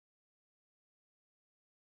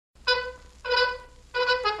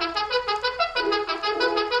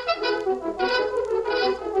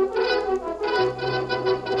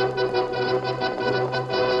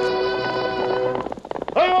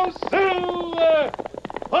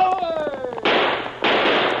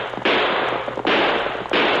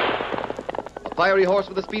A fiery horse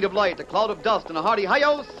with the speed of light, a cloud of dust, and a hearty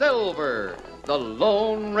hi-yo, Silver, the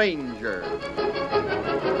Lone Ranger.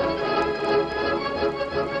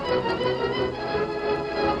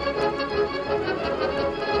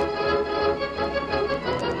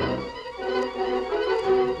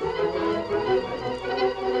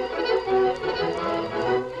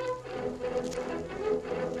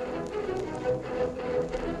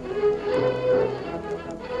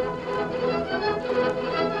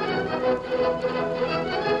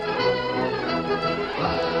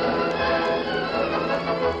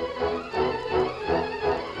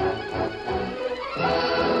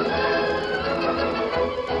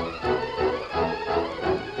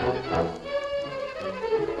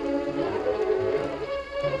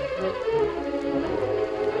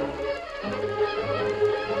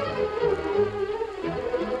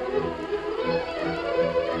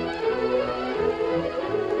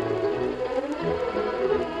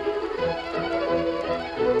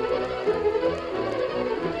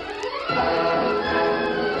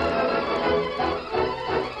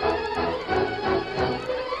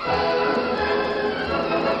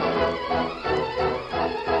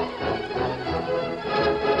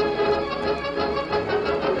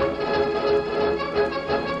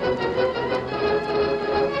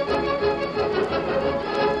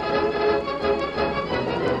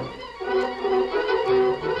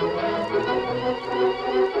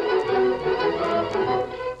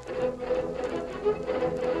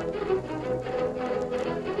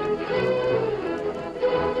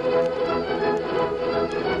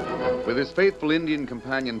 With his faithful Indian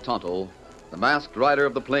companion Tonto, the masked rider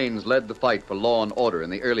of the plains led the fight for law and order in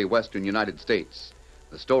the early western United States.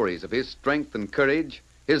 The stories of his strength and courage,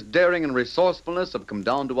 his daring and resourcefulness have come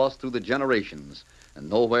down to us through the generations, and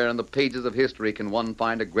nowhere in the pages of history can one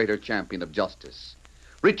find a greater champion of justice.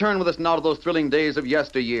 Return with us now to those thrilling days of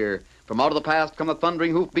yesteryear. From out of the past come the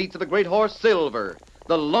thundering hoofbeats of the great horse Silver.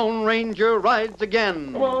 The Lone Ranger rides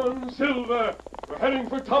again. Come on, Silver. We're heading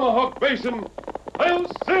for Tomahawk Basin. Hail,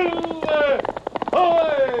 Silver!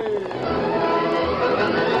 Ahoy!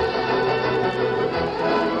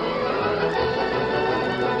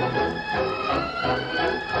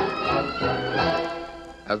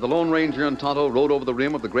 As the Lone Ranger and Tonto rode over the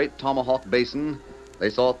rim of the great Tomahawk Basin, they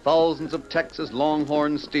saw thousands of Texas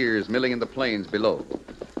longhorn steers milling in the plains below.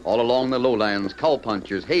 All along the lowlands,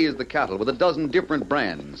 cowpunchers hazed the cattle with a dozen different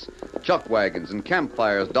brands. Chuck wagons and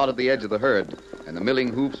campfires dotted the edge of the herd, and the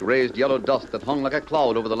milling hoofs raised yellow dust that hung like a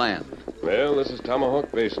cloud over the land. Well, this is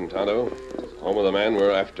Tomahawk Basin, Tonto. Home of the man we're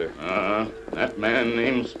after. That man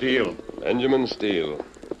named Steele. Benjamin Steele.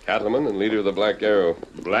 Cattleman and leader of the Black Arrow.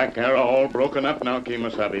 Black Arrow all broken up now,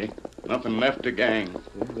 Kemosabe. Nothing left to gang.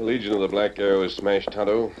 The Legion of the Black Arrow is smashed,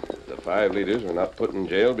 Tonto. The 5 leaders are not put in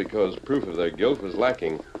jail because proof of their guilt was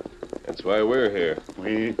lacking. That's why we're here.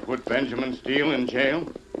 We put Benjamin Steele in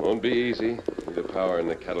jail? Won't be easy. He's a power in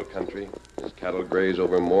the cattle country. His cattle graze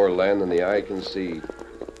over more land than the eye can see.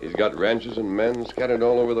 He's got ranches and men scattered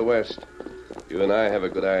all over the West. You and I have a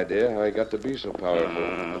good idea how he got to be so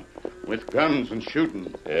powerful. With guns and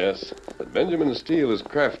shooting. Yes, but Benjamin Steele is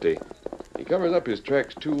crafty. He covers up his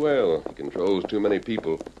tracks too well. He controls too many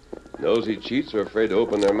people. Those he cheats are afraid to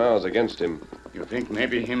open their mouths against him. You think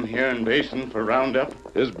maybe him here in Basin for roundup?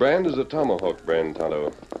 His brand is a Tomahawk brand,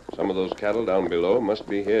 Tonto. Some of those cattle down below must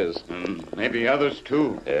be his. And maybe others,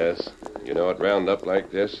 too. Yes. You know, at roundup like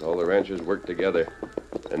this, all the ranchers work together.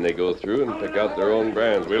 Then they go through and pick out their own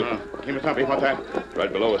brands. We'll... Kemosabe, what that?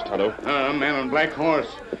 Right below us, Tonto. Man on black horse.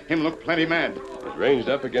 Him look plenty mad. It ranged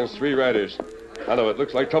up against 3 riders. Tonto, it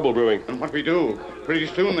looks like trouble brewing. And what we do? Pretty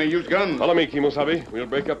soon they use guns. Follow me, Kemosabe. We'll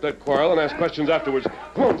break up that quarrel and ask questions afterwards.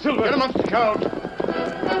 Come on, Silver. Get him up, Scout.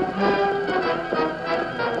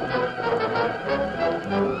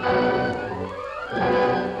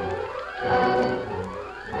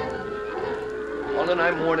 Olin,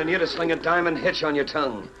 I'm warning you to sling a diamond hitch on your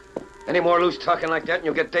tongue. Any more loose talking like that and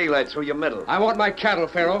you'll get daylight through your middle. I want my cattle,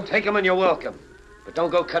 Pharaoh. Take 'em and you're welcome. But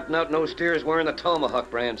don't go cutting out no steers wearing the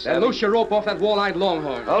Tomahawk brand, Then Savvy. loose your rope off that wall-eyed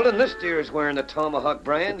longhorn. Olin, this steer's wearing the Tomahawk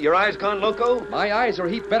brand. Your eyes gone loco? My eyes are a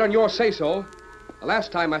heap better than yours say-so. The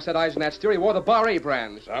last time I set eyes on that steer, he wore the Bar A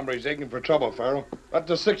brand. Somebody's aching for trouble, Pharaoh. Let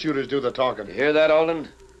the 6-shooters do the talking. You hear that, Olin?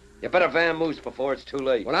 You better vamoose before it's too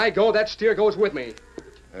late. When I go, that steer goes with me.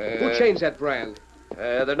 Who changed that brand?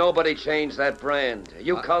 Nobody changed that brand. Are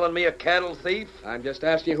you calling me a cattle thief? I'm just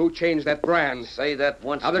asking you who changed that brand. Say that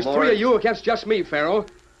once more. Now, there's 3 of you against just me, Pharaoh.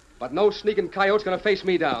 But no sneaking coyote's gonna face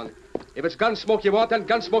me down. If it's Gunsmoke you want, then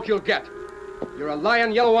Gunsmoke you'll get. You're a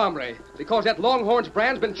lying yellow hombre because that Longhorn's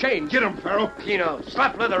brand's been changed. Get him, Pharaoh. Pino,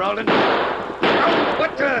 slap leather, Alden. Oh,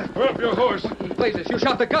 what the? Put up your horse. Blazes, you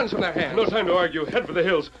shot the guns from their hands. No time to argue. Head for the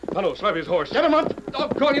hills. Tonto, slap his horse. Get him up.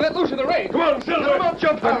 Doggone, you let loose of the rein. Come on, Silver. Come on,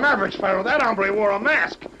 jump. The Mavericks, Pharaoh. That hombre wore a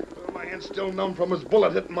mask. My hand's still numb from his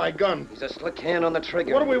bullet hitting my gun. He's a slick hand on the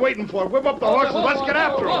trigger. What are we waiting for? Whip up the horses. Let's get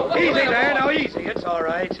after him. Easy there, now easy. It's all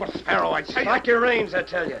right. But, Pharaoh, I tell you. Slack your reins, I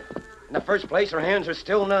tell you. In the first place, our hands are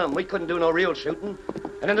still numb. We couldn't do no real shooting.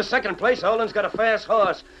 And in the second place, Alden's got a fast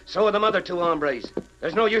horse. So are them other two hombres.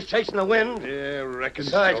 There's no use chasing the wind. Yeah, reckon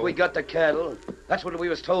Besides, so. we got the cattle. That's what we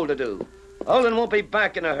was told to do. Alden won't be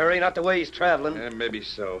back in a hurry, not the way he's traveling. Maybe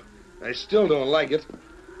so. I still don't like it.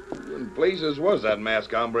 Who in blazes was that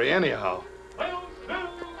masked hombre anyhow?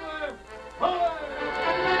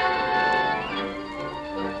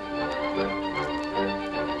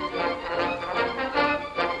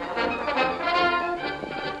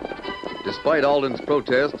 Despite Alden's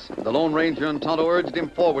protests, the Lone Ranger and Tonto urged him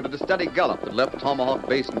forward at a steady gallop that left Tomahawk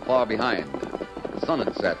Basin far behind. The sun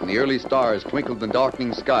had set, and the early stars twinkled in the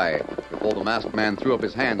darkening sky before the masked man threw up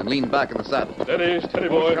his hand and leaned back in the saddle. Steady,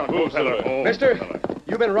 boy. Move, Silver. Mister,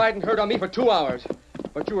 you've been riding herd on me for 2 hours,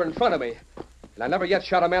 but you were in front of me. And I never yet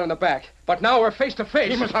shot a man in the back. But now we're face to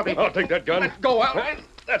face. I'll take that gun. Let go out.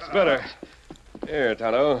 That's better. Here,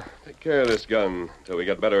 Tonto. Take care of this gun till we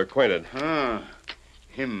get better acquainted.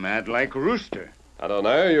 Him mad like rooster. Tonto and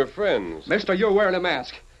I are your friends. Mister, you're wearing a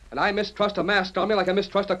mask. And I mistrust a masked army like I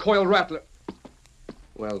mistrust a coiled rattler.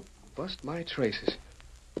 Well, bust my traces.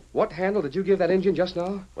 What handle did you give that Injun just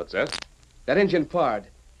now? What's that? That Injun Pard.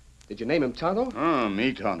 Did you name him Tonto?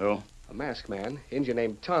 Me, Tonto. A masked man, Injun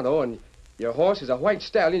named Tonto, and your horse is a white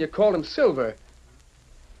stallion. You call him Silver.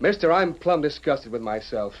 Mister, I'm plumb disgusted with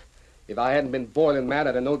myself. If I hadn't been boiling mad,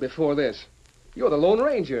 I'd have known before this. You're the Lone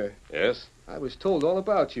Ranger. Yes? I was told all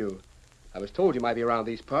about you. I was told you might be around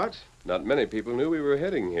these parts. Not many people knew we were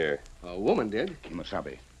heading here. A woman did.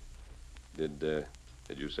 Kimasabi. Did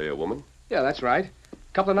you say a woman? Yeah, that's right.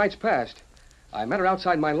 A couple of nights passed. I met her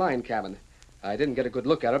outside my line cabin. I didn't get a good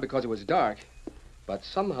look at her because it was dark. But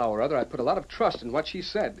somehow or other, I put a lot of trust in what she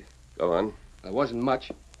said. Go on. There wasn't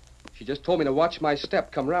much. She just told me to watch my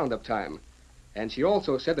step come roundup time. And she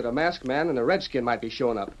also said that a masked man and a redskin might be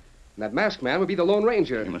showing up. And that masked man would be the Lone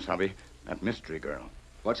Ranger. Kimasabi, that mystery girl.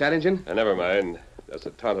 What's that, Injun? Never mind. That's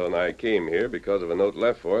that Tonto and I came here because of a note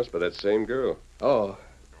left for us by that same girl. Oh.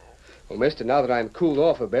 Well, mister, now that I'm cooled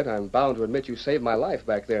off a bit, I'm bound to admit you saved my life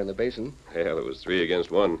back there in the basin. Hell, it was 3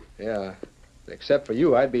 against 1. Yeah. Except for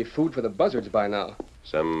you, I'd be food for the buzzards by now.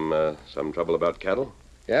 Some trouble about cattle?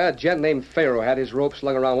 Yeah, a gent named Pharaoh had his rope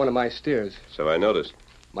slung around one of my steers. So I noticed.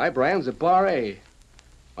 My brand's a Bar A.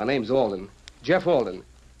 My name's Alden. Jeff Alden.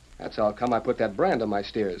 That's how come I put that brand on my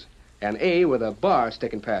steers. An A with a bar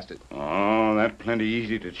sticking past it. Oh, that plenty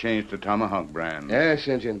easy to change the Tomahawk brand. Yes,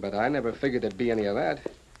 Injun, but I never figured there'd be any of that.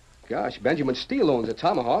 Gosh, Benjamin Steele owns a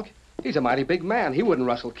Tomahawk. He's a mighty big man. He wouldn't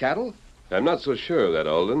rustle cattle. I'm not so sure of that,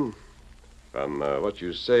 Alden. From what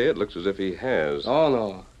you say, it looks as if he has. Oh,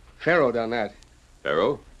 no. Pharaoh done that.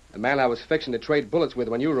 Pharaoh? The man I was fixing to trade bullets with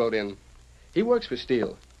when you rode in. He works for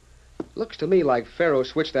Steele. Looks to me like Pharaoh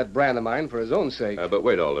switched that brand of mine for his own sake. But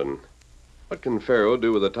wait, Alden. What can Pharaoh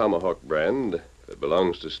do with a Tomahawk brand that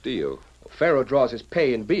belongs to Steele? Pharaoh draws his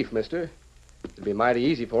pay in beef, mister. It'd be mighty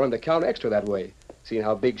easy for him to count extra that way, seeing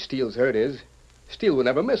how big Steele's herd is. Steele would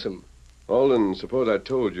never miss him. Alden, suppose I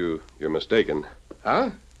told you you're mistaken. Huh?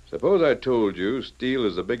 Suppose I told you Steele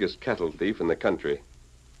is the biggest cattle thief in the country.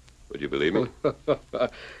 Would you believe me?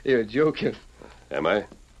 You're joking. Am I?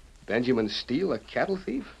 Benjamin Steele, a cattle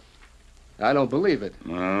thief? I don't believe it.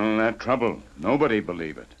 Well, that trouble. Nobody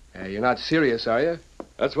believe it. You're not serious, are you?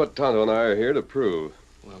 That's what Tonto and I are here to prove.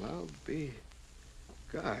 Well, I'll be...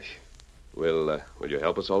 Gosh. Will you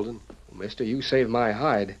help us, Alden? Well, mister, you saved my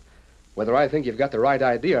hide. Whether I think you've got the right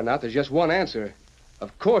idea or not, there's just one answer.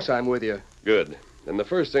 Of course I'm with you. Good. Then the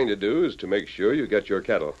first thing to do is to make sure you get your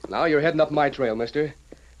cattle. Now you're heading up my trail, mister.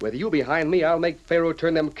 With you behind me, I'll make Pharaoh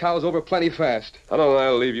turn them cows over plenty fast. Tonto and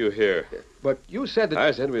I'll leave you here. But you said that...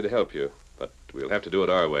 I said we'd help you, but we'll have to do it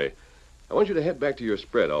our way. I want you to head back to your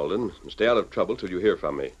spread, Alden, and stay out of trouble till you hear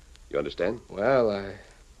from me. You understand? Well,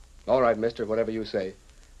 all right, mister, whatever you say.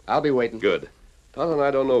 I'll be waiting. Good. Tonto and I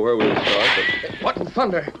don't know where we'll start, but... What in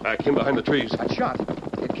thunder? Back in behind the trees. That shot.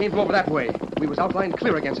 It came from over that way. We was outlined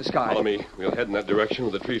clear against the sky. Follow me. We'll head in that direction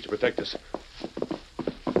with the trees to protect us.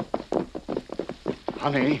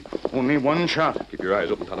 Honey, only one shot. Keep your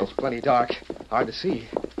eyes open, Tonto. It's plenty dark. Hard to see.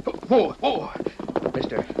 Whoa, whoa.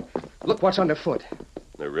 Mister, look what's underfoot.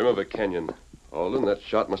 The rim of a canyon. Alden, that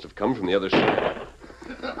shot must have come from the other side.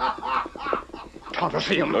 Tonto,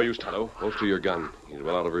 see him. No use, Tonto. Close to your gun. He's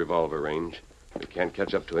well out of revolver range. We can't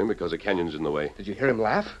catch up to him because the canyon's in the way. Did you hear him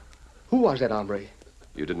laugh? Who was that hombre?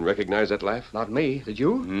 You didn't recognize that laugh? Not me. Did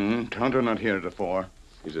you? Tonto not here before.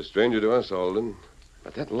 He's a stranger to us, Alden.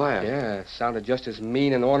 But that laugh... Yeah, sounded just as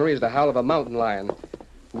mean and ornery as the howl of a mountain lion.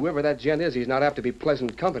 Whoever that gent is, he's not apt to be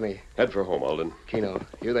pleasant company. Head for home, Alden. Keno,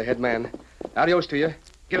 you're the head man. Adios to you.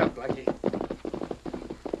 Get up, Blackie.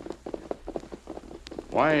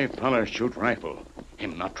 Why feller shoot rifle?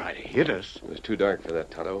 Him not try to hit us. It was too dark for that,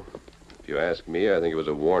 Tonto. If you ask me, I think it was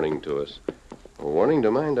a warning to us. A warning to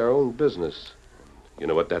mind our own business. You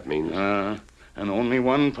know what that means? And only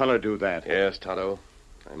one feller do that. Yes, Tonto.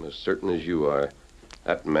 I'm as certain as you are.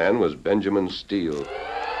 That man was Benjamin Steele.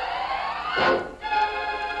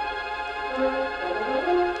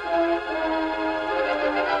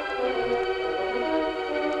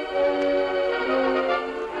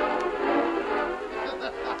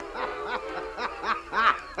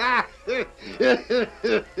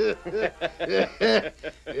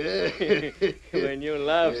 When you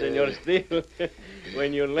laugh, Senor Steele,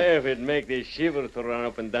 when you laugh, it makes the shiver to run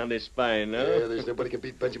up and down the spine, no? Yeah, there's nobody can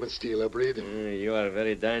beat Benjamin Steele, Breed. You are a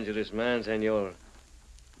very dangerous man, Senor.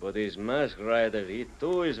 But this masked rider, he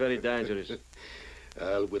too is very dangerous.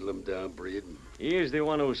 I'll whittle him down, Breed. He is the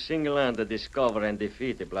one who single-handed discover and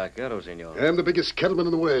defeat the Black Arrow, Senor. I'm the biggest cattleman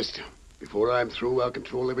in the West. Before I'm through, I'll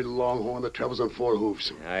control every longhorn that travels on four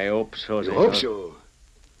hoofs. I hope so, You Senor. hope so?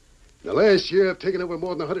 Now, last year, I've taken over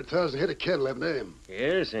more than 100,000 head of cattle, haven't I?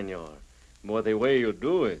 Yes, Senor. But the way you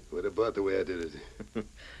do it, What about the way I did it?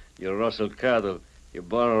 you rustle cattle, you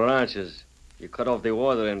borrow ranches, you cut off the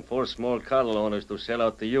water and force small cattle owners to sell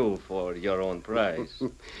out to you for your own price.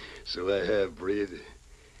 So I have, Breed.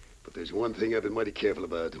 But there's one thing I've been mighty careful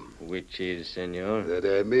about. Which is, Senor? That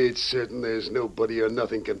I made certain there's nobody or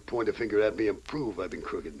nothing can point a finger at me and prove I've been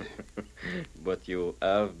crooked. But you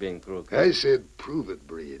have been crooked. I said prove it,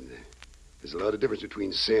 Breed. There's a lot of difference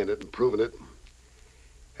between saying it and proving it.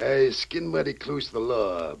 I skin mighty close to the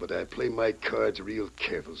law, but I play my cards real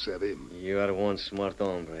careful, savvy? You are one smart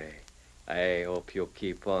hombre. I hope you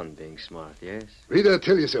keep on being smart, yes? Reed, I'll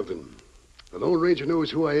tell you something. The Lone Ranger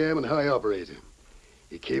knows who I am and how I operate.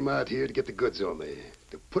 He came out here to get the goods on me,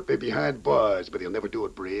 to put me behind bars, but he'll never do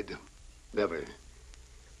it, Breed. Never.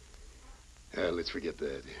 Let's forget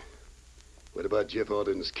that. What about Jeff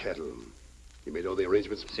Alden's cattle? You made all the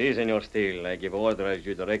arrangements? Si, Senor Steele. I give order as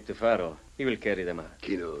you direct to Faro. He will carry them out.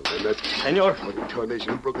 Keno, then that... Senor! What in tarnation?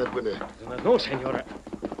 Who broke that window? No, Senor.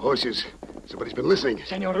 Horses. Somebody's been listening.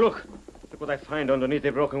 Senor, look. Look what I find underneath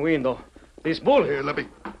the broken window. This bull. Here, let me...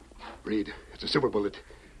 Breed, it's a silver bullet.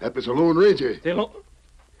 That was a Lone Ranger.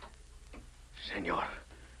 Senor,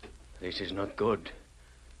 this is not good.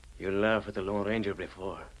 You laughed at the Lone Ranger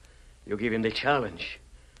before. You give him the challenge.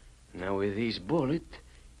 Now with this bullet,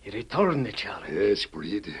 he returned the challenge. Yes,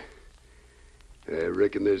 Breed. I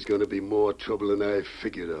reckon there's going to be more trouble than I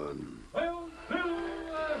figured on.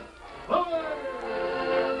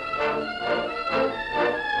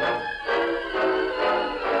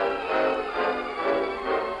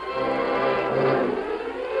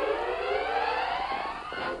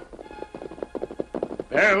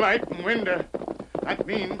 There, light and window. That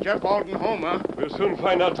means Jeff Alden home, huh? We'll soon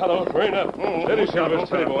find out, Tonto. Hurry up. Oh, Steady, oh, Silver. oh,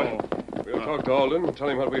 Steady, oh, boy. oh. We'll talk to Alden and tell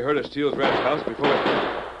him what we heard at Steele's ranch house before...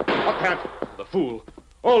 What that? The fool.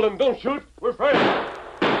 Alden, don't shoot. We're friends.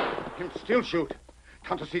 Him still shoot.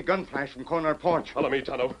 Tonto see gun flash from corner porch. Follow me,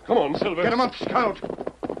 Tonto. Come on, Silver. Get him up, Scout.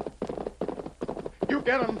 You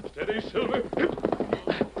get him. Steady, Silver.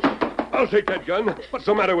 I'll take that gun. What's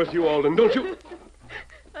the matter with you, Alden? Don't you...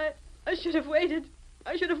 I should have waited.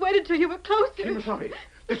 I should have waited till you were closer. I'm sorry.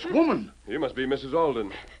 This woman. You must be Mrs.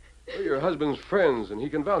 Alden. We're your husband's friends, and he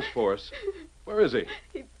can vouch for us. Where is he?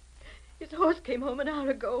 His horse came home an hour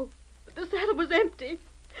ago, but the saddle was empty.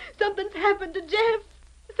 Something's happened to Jeff.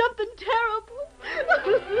 Something terrible.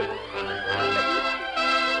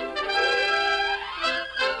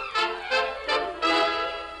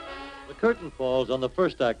 The curtain falls on the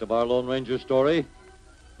first act of our Lone Ranger story.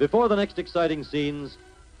 Before the next exciting scenes,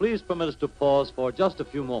 please permit us to pause for just a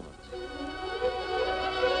few moments.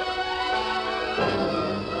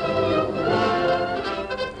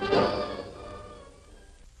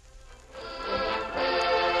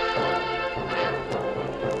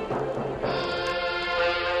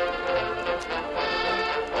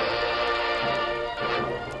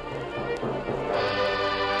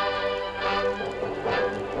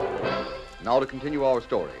 Now to continue our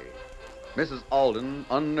story. Mrs. Alden,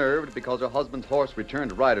 unnerved because her husband's horse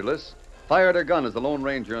returned riderless, fired her gun as the Lone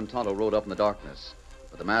Ranger and Tonto rode up in the darkness.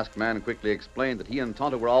 But the masked man quickly explained that he and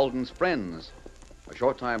Tonto were Alden's friends. A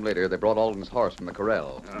short time later, they brought Alden's horse from the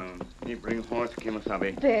corral. He bring horse,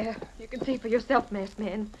 Kimasabi. There. You can see for yourself, masked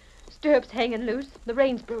man. Stirrups hanging loose. The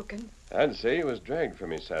reins broken. I'd say he was dragged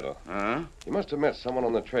from his saddle. Huh? He must have met someone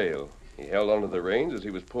on the trail. He held onto the reins as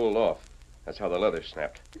he was pulled off. That's how the leather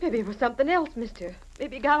snapped. Maybe it was something else, mister.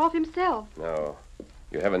 Maybe he got off himself. No.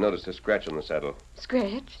 You haven't noticed a scratch on the saddle.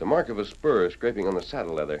 Scratch? It's the mark of a spur scraping on the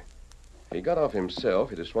saddle leather. If he got off himself,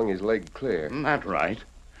 he'd have swung his leg clear. That right.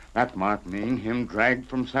 That mark mean him dragged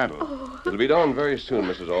from saddle. Oh. It'll be dawn very soon,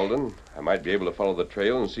 Mrs. Alden. I might be able to follow the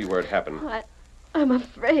trail and see where it happened. I'm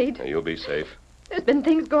afraid. You'll be safe. There's been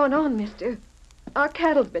things going on, mister. Our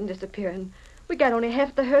cattle's been disappearing. We got only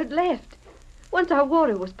half the herd left. Once our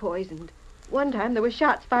water was poisoned. One time there were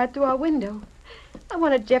shots fired through our window. I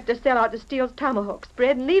wanted Jeff to sell out to Steele's tomahawk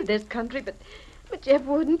spread and leave this country, but Jeff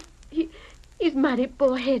wouldn't. He's mighty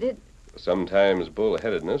bullheaded. Sometimes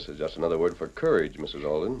bullheadedness is just another word for courage, Mrs.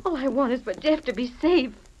 Alden. All I want is for Jeff to be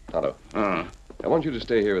safe. Tonto, I want you to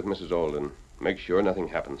stay here with Mrs. Alden. Make sure nothing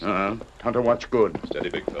happens. Tonto, watch good. Steady,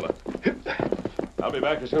 big fella. I'll be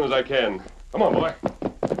back as soon as I can. Come on, boy.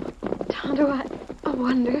 Tonto, I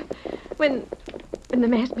wonder, when the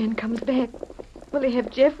masked man comes back, will he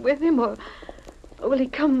have Jeff with him, or will he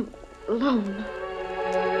come alone?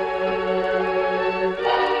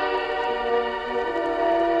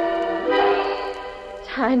 It's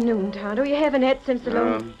high noon, Tonto. You haven't had since the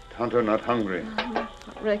long... Tonto not hungry. I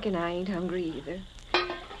reckon I ain't hungry either.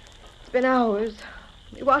 It's been hours.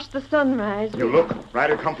 We watched the sunrise. You look.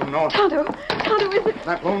 Rider come from north. Tonto, is it...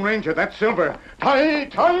 That Lone Ranger, that Silver. Tie!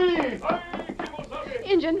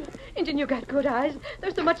 Injun, you got good eyes.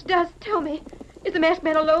 There's so much dust. Tell me, is the masked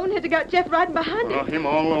man alone? Has he got Jeff riding behind him? Him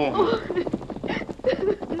all alone.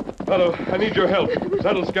 Tonto, I need your help.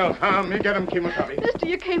 Saddle Scout. Me get him, Kimasabi. Mister,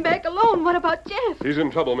 you came back alone. What about Jeff? He's in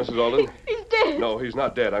trouble, Mrs. Alden. He's dead. No, he's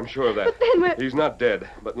not dead. I'm sure of that. But then we're... He's not dead.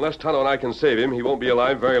 But unless Tonto and I can save him, he won't be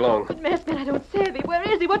alive very long. But masked man, I don't savvy. Where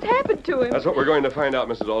is he? What's happened to him? That's what we're going to find out,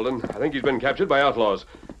 Mrs. Alden. I think he's been captured by outlaws.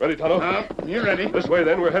 Ready, Tonto? You ready? This way,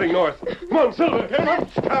 then. We're heading north. Come on, Silver. Come on,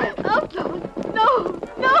 Scout. Outlaws? No!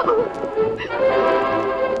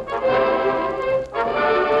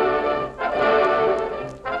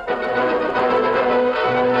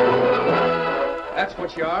 That's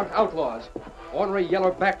what you are, outlaws. Ornery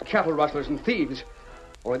yellow-backed cattle rustlers and thieves.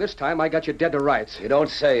 Only this time I got you dead to rights. You don't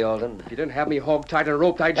say, Alden. If you didn't have me hog-tied and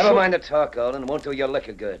roped, I'd Never shoot... mind the talk, Alden. It won't do your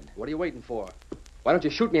liquor good. What are you waiting for? Why don't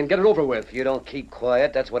you shoot me and get it over with? If you don't keep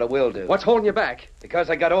quiet, that's what it will do. What's holding you back?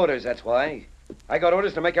 Because I got orders, that's why. I got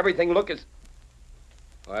orders to make everything look as...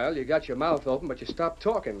 Well, you got your mouth open, but you stopped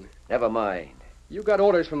talking. Never mind. You got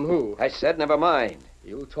orders from who? I said never mind.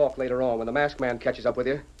 You'll talk later on when the masked man catches up with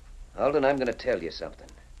you. Alden, I'm going to tell you something.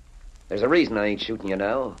 There's a reason I ain't shooting you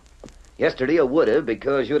now. Yesterday I would have,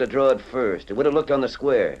 because you'd have drawed first. It would have looked on the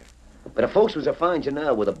square. But if folks was to find you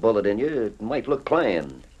now with a bullet in you, it might look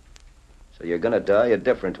planned. So you're going to die a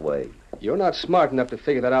different way. You're not smart enough to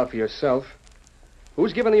figure that out for yourself.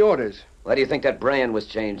 Who's giving the orders? Why do you think that brand was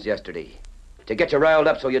changed yesterday? To get you riled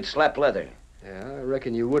up so you'd slap leather. Yeah, I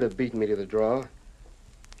reckon you would have beaten me to the draw.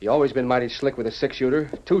 You always been mighty slick with a six-shooter.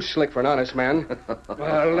 Too slick for an honest man.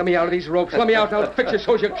 Well, let me out of these ropes. Let me out, and I'll fix you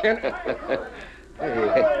so's you can.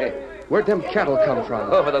 Hey, where'd them cattle come from?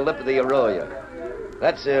 Over the lip of the arroyo.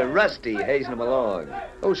 That's Rusty hazing them along.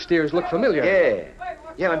 Those steers look familiar.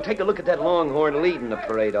 Yeah, and take a look at that longhorn leading the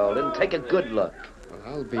parade, Alden. Take a good look. Well,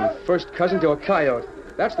 I'll be first cousin to a coyote.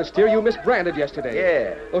 That's the steer you misbranded yesterday.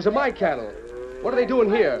 Yeah. Those are my cattle. What are they doing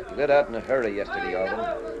here? You lit out in a hurry yesterday,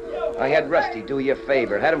 Alden. I had Rusty do you a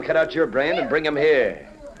favor. Had him cut out your brand and bring him here.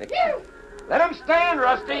 Let him stand,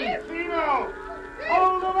 Rusty.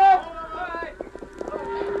 Hold him up.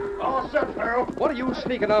 All set, Pharaoh. What are you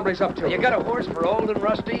sneaking hombres up to? You got a horse for Alden,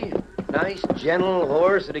 Rusty? Nice, gentle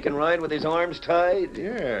horse that he can ride with his arms tied?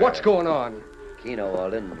 Yeah. What's going on? Keno,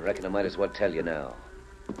 Alden. Reckon I might as well tell you now.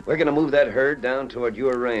 We're going to move that herd down toward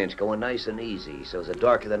your ranch, going nice and easy, so the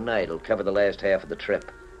dark of the night will cover the last half of the trip.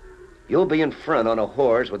 You'll be in front on a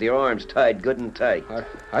horse with your arms tied good and tight.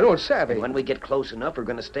 I don't savvy. And when we get close enough, we're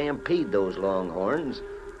going to stampede those longhorns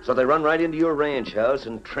so they run right into your ranch house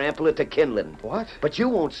and trample it to kindling. What? But you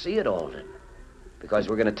won't see it, Alden, because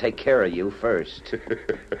we're going to take care of you first.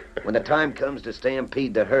 When the time comes to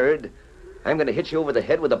stampede the herd, I'm going to hit you over the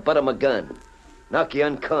head with the butt of my gun, knock you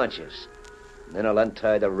unconscious. And then I'll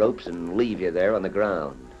untie the ropes and leave you there on the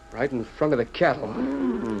ground. Right in front of the cattle.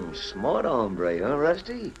 Smart hombre, huh,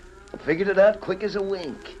 Rusty? Figured it out quick as a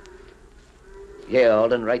wink. Yeah,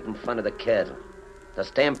 Alden, right in front of the cattle. They'll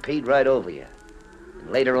stampede right over you. And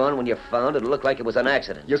later on, when you're found, it'll look like it was an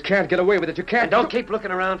accident. You can't get away with it. You can't. And don't keep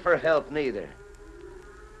looking around for help, neither.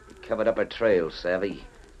 Covered up our trail, savvy.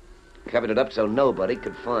 Covered it up so nobody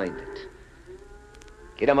could find it.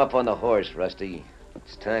 Get him up on the horse, Rusty.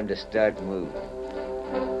 It's time to start moving.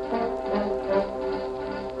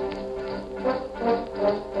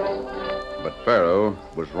 But Pharaoh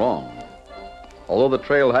was wrong. Although the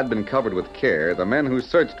trail had been covered with care, the men who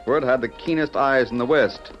searched for it had the keenest eyes in the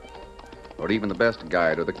West. Or even the best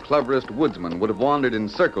guide or the cleverest woodsman would have wandered in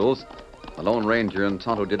circles. The Lone Ranger and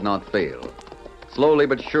Tonto did not fail. Slowly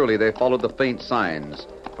but surely they followed the faint signs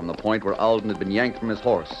from the point where Alden had been yanked from his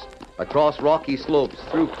horse, across rocky slopes,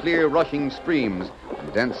 through clear rushing streams,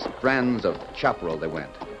 and dense strands of chaparral they went,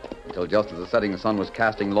 until just as the setting sun was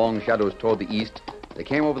casting long shadows toward the east, they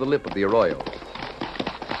came over the lip of the arroyo.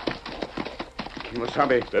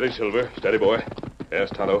 Kimasabi. Steady, Silver. Steady, boy. Yes,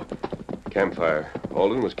 Tonto. Campfire.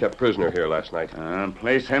 Alden was kept prisoner here last night.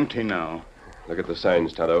 Place empty now. Look at the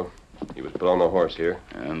signs, Tonto. He was put on the horse here.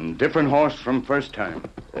 And different horse from first time.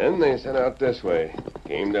 Then they set out this way.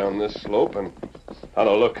 Came down this slope and...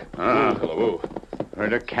 Tonto, look. Hello.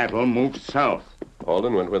 Herd of cattle moved south.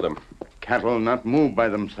 Alden went with them. Cattle not moved by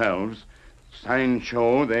themselves. Signs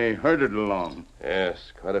show they herded along.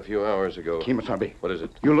 Yes, quite a few hours ago. Kimasabi. What is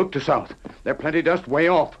it? You look to south. There's plenty dust way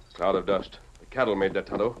off. Cloud of dust. The cattle made that,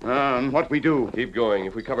 Tonto. And what we do? Keep going.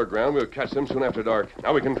 If we cover ground, we'll catch them soon after dark.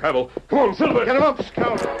 Now we can travel. Come on, Silver. Get him up,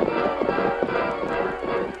 Scout.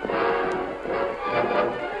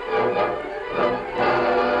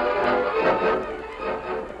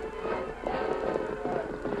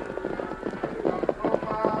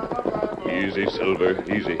 Easy, Silver.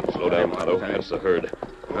 Easy. Slow down, Tonto. That's the herd.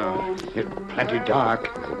 It's plenty dark.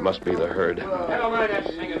 It must be the herd. Get over that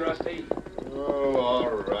singing, Rusty. Oh, all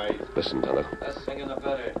right. Listen, Tonto. Less singing, the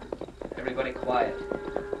better. Everybody quiet.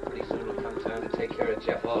 Pretty soon it'll come time to take care of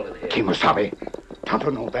Jeff Alden here. Kimasabi. Tonto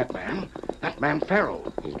know that man. That man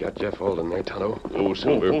Pharaoh. He's got Jeff Alden there, Tonto. Oh,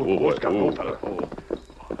 Silver. Who's got no fella?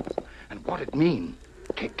 And what it mean?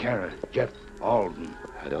 Take care of Jeff Alden.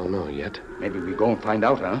 I don't know yet. Maybe we go and find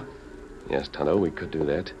out, huh? Yes, Tonto, we could do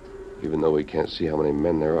that. Even though we can't see how many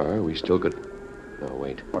men there are, we still could... No,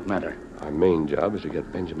 wait. What matter? Our main job is to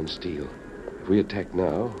get Benjamin Steele. If we attack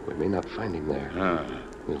now, we may not find him there.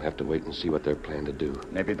 We'll have to wait and see what they're planning to do.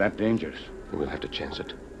 Maybe that dangerous. And we'll have to chance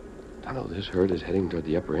it. Tonto, this herd is heading toward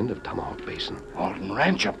the upper end of Tomahawk Basin. Alden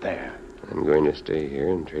Ranch up there. I'm going to stay here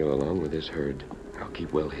and trail along with this herd. I'll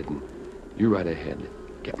keep well hidden. You ride ahead.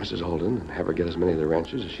 Get Mrs. Alden and have her get as many of the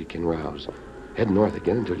ranches as she can rouse. Head north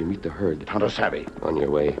again until you meet the herd. Tonto Savvy. On your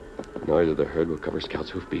way. Noise of the herd will cover Scout's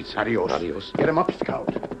hoofbeats. Adios. Adios. Get him up, Scout.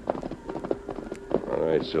 All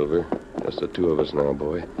right, Silver. Just the two of us now,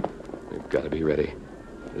 boy. We've got to be ready.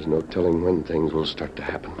 There's no telling when things will start to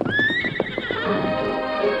happen.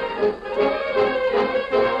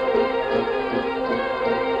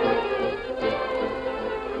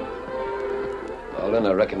 Alden,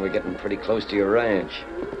 I reckon we're getting pretty close to your ranch.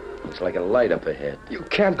 Looks like a light up ahead. You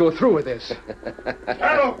can't go through with this.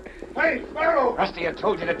 Pharaoh! Hey, Pharaoh! Rusty, I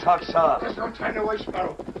told you to talk soft. There's no time to waste,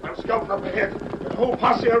 Pharaoh. I'm scouting up ahead. The whole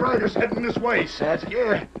posse of riders heading this way. Said?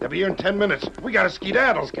 Yeah, they'll be here in 10 minutes. We got to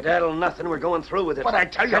skedaddle. Skedaddle nothing. We're going through with it. But I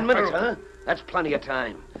tell you, 10 minutes, Pharaoh. huh? That's plenty of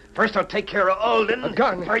time. First, I'll take care of Alden. A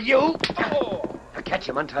gun. For you. I'll catch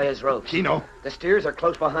him, untie his ropes. Kino. The steers are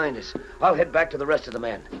close behind us. I'll head back to the rest of the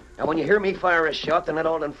men. Now, when you hear me fire a shot, then let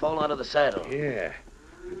Alden fall out of the saddle. Yeah.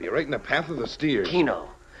 You'll be right in the path of the steers. Kino.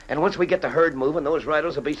 And once we get the herd moving, those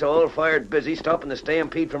riders will be so all-fired busy stopping the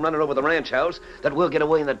Stampede from running over the ranch house that we'll get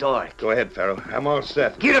away in the dark. Go ahead, Pharaoh. I'm all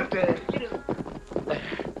set. Get up there. Get up.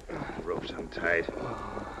 Rope's untied.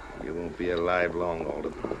 You won't be alive long,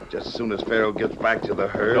 Alden. Just as soon as Pharaoh gets back to the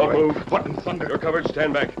herd... Don't move. What in thunder? You're covered.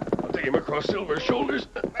 Stand back. I'll take him across Silver's shoulders.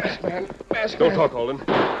 Masked man. Don't talk, Alden.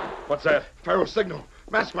 What's that? Pharaoh's signal.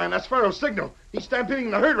 Masked man, that's Pharaoh's signal. He's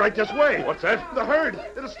stampeding the herd right this way. What's that? The herd.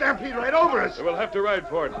 It'll stampede right over us. We'll have to ride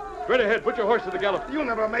for it. Straight ahead. Put your horse to the gallop. You'll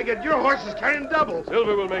never make it. Your horse is carrying double.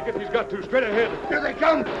 Silver will make it. He's got to. Straight ahead. Here they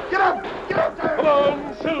come. Get up. Get up there. Come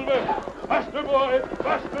on, Silver. Faster, boy.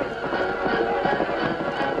 Faster.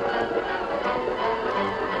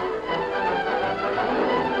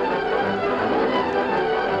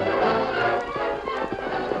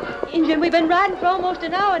 Injun, we've been riding for almost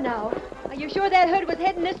an hour now. Are you sure that herd was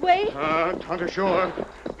heading this way? Tonto sure.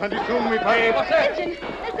 Plenty soon we find. What's that? Injun,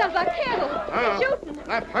 that sounds like cattle. They're shooting.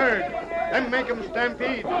 That herd. Them make 'em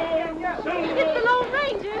stampede. It's the Lone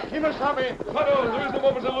Ranger. Kimasabi. Tonto, there isn't a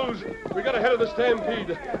moment to lose. We got ahead of the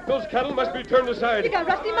stampede. Those cattle must be turned aside. You got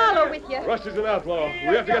Rusty Marlowe with you. Rusty's an outlaw.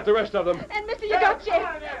 We have to get the rest of them. And mister, you got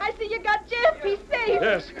Jeff. I see you got Jeff. He's safe.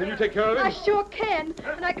 Yes. Can you take care of him? I sure can.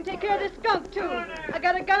 And I can take care of this skunk, too. I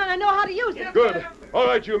got a gun and I know how to use it. Good. All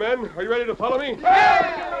right, you men. Are you ready to follow me?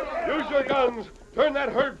 Use your guns. Turn that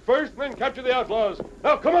herd first and then capture the outlaws.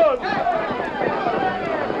 Now, come on!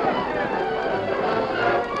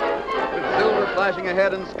 With Silver flashing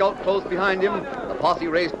ahead and Scout close behind him, the posse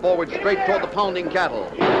raced forward straight toward the pounding cattle.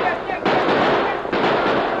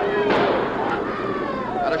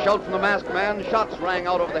 At a shout from the masked man, shots rang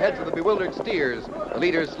out over the heads of the bewildered steers. The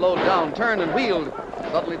leaders slowed down, turned, and wheeled.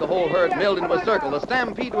 Suddenly, the whole herd milled into a circle. The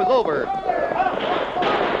stampede was over.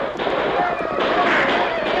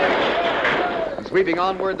 And sweeping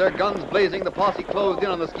onward, their guns blazing, the posse closed in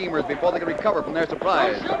on the schemers before they could recover from their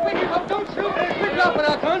surprise. Don't shoot, Wiggy, don't shoot. We're dropping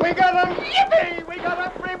our guns. We got them! Yippee! We got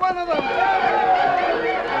every one of them!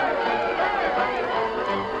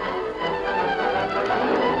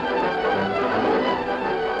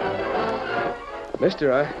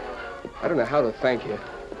 Mister, I don't know how to thank you.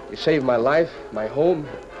 You saved my life, my home.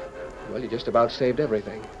 Well, you just about saved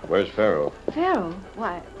everything. Where's Pharaoh? Pharaoh?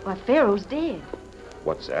 Why, Pharaoh's dead.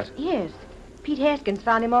 What's that? Yes. Pete Haskins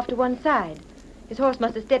found him off to one side. His horse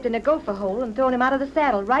must have stepped in a gopher hole and thrown him out of the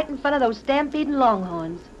saddle right in front of those stampeding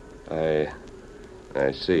longhorns. I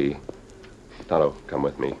see. Tonto, come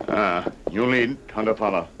with me. You lead, Tonto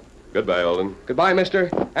follow. Goodbye, Alden. Goodbye,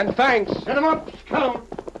 mister. And thanks. Set him up, Scout.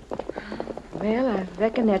 Well, I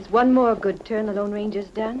reckon that's one more good turn the Lone Ranger's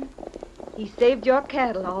done. He saved your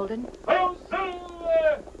cattle, Alden. Hail,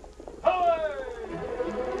 Silver! Away!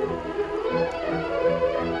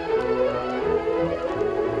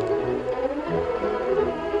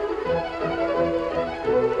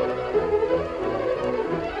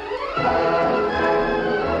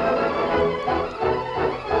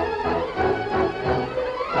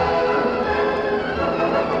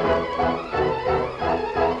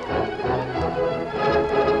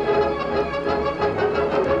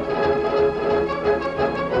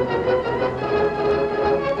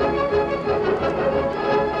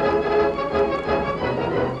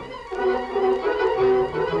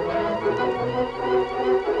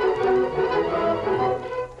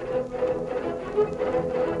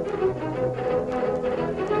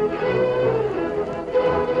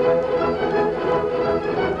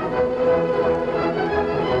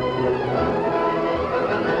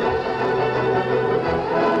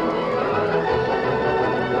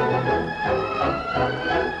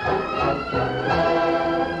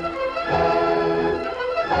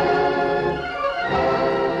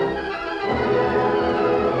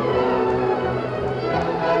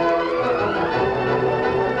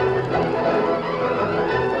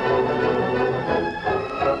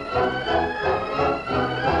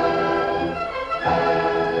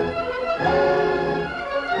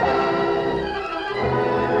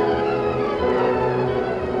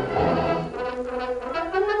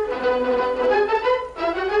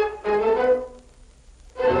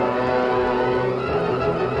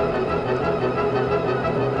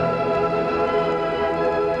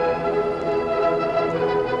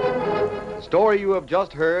 The story you have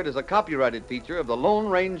just heard is a copyrighted feature of the Lone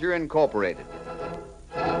Ranger Incorporated.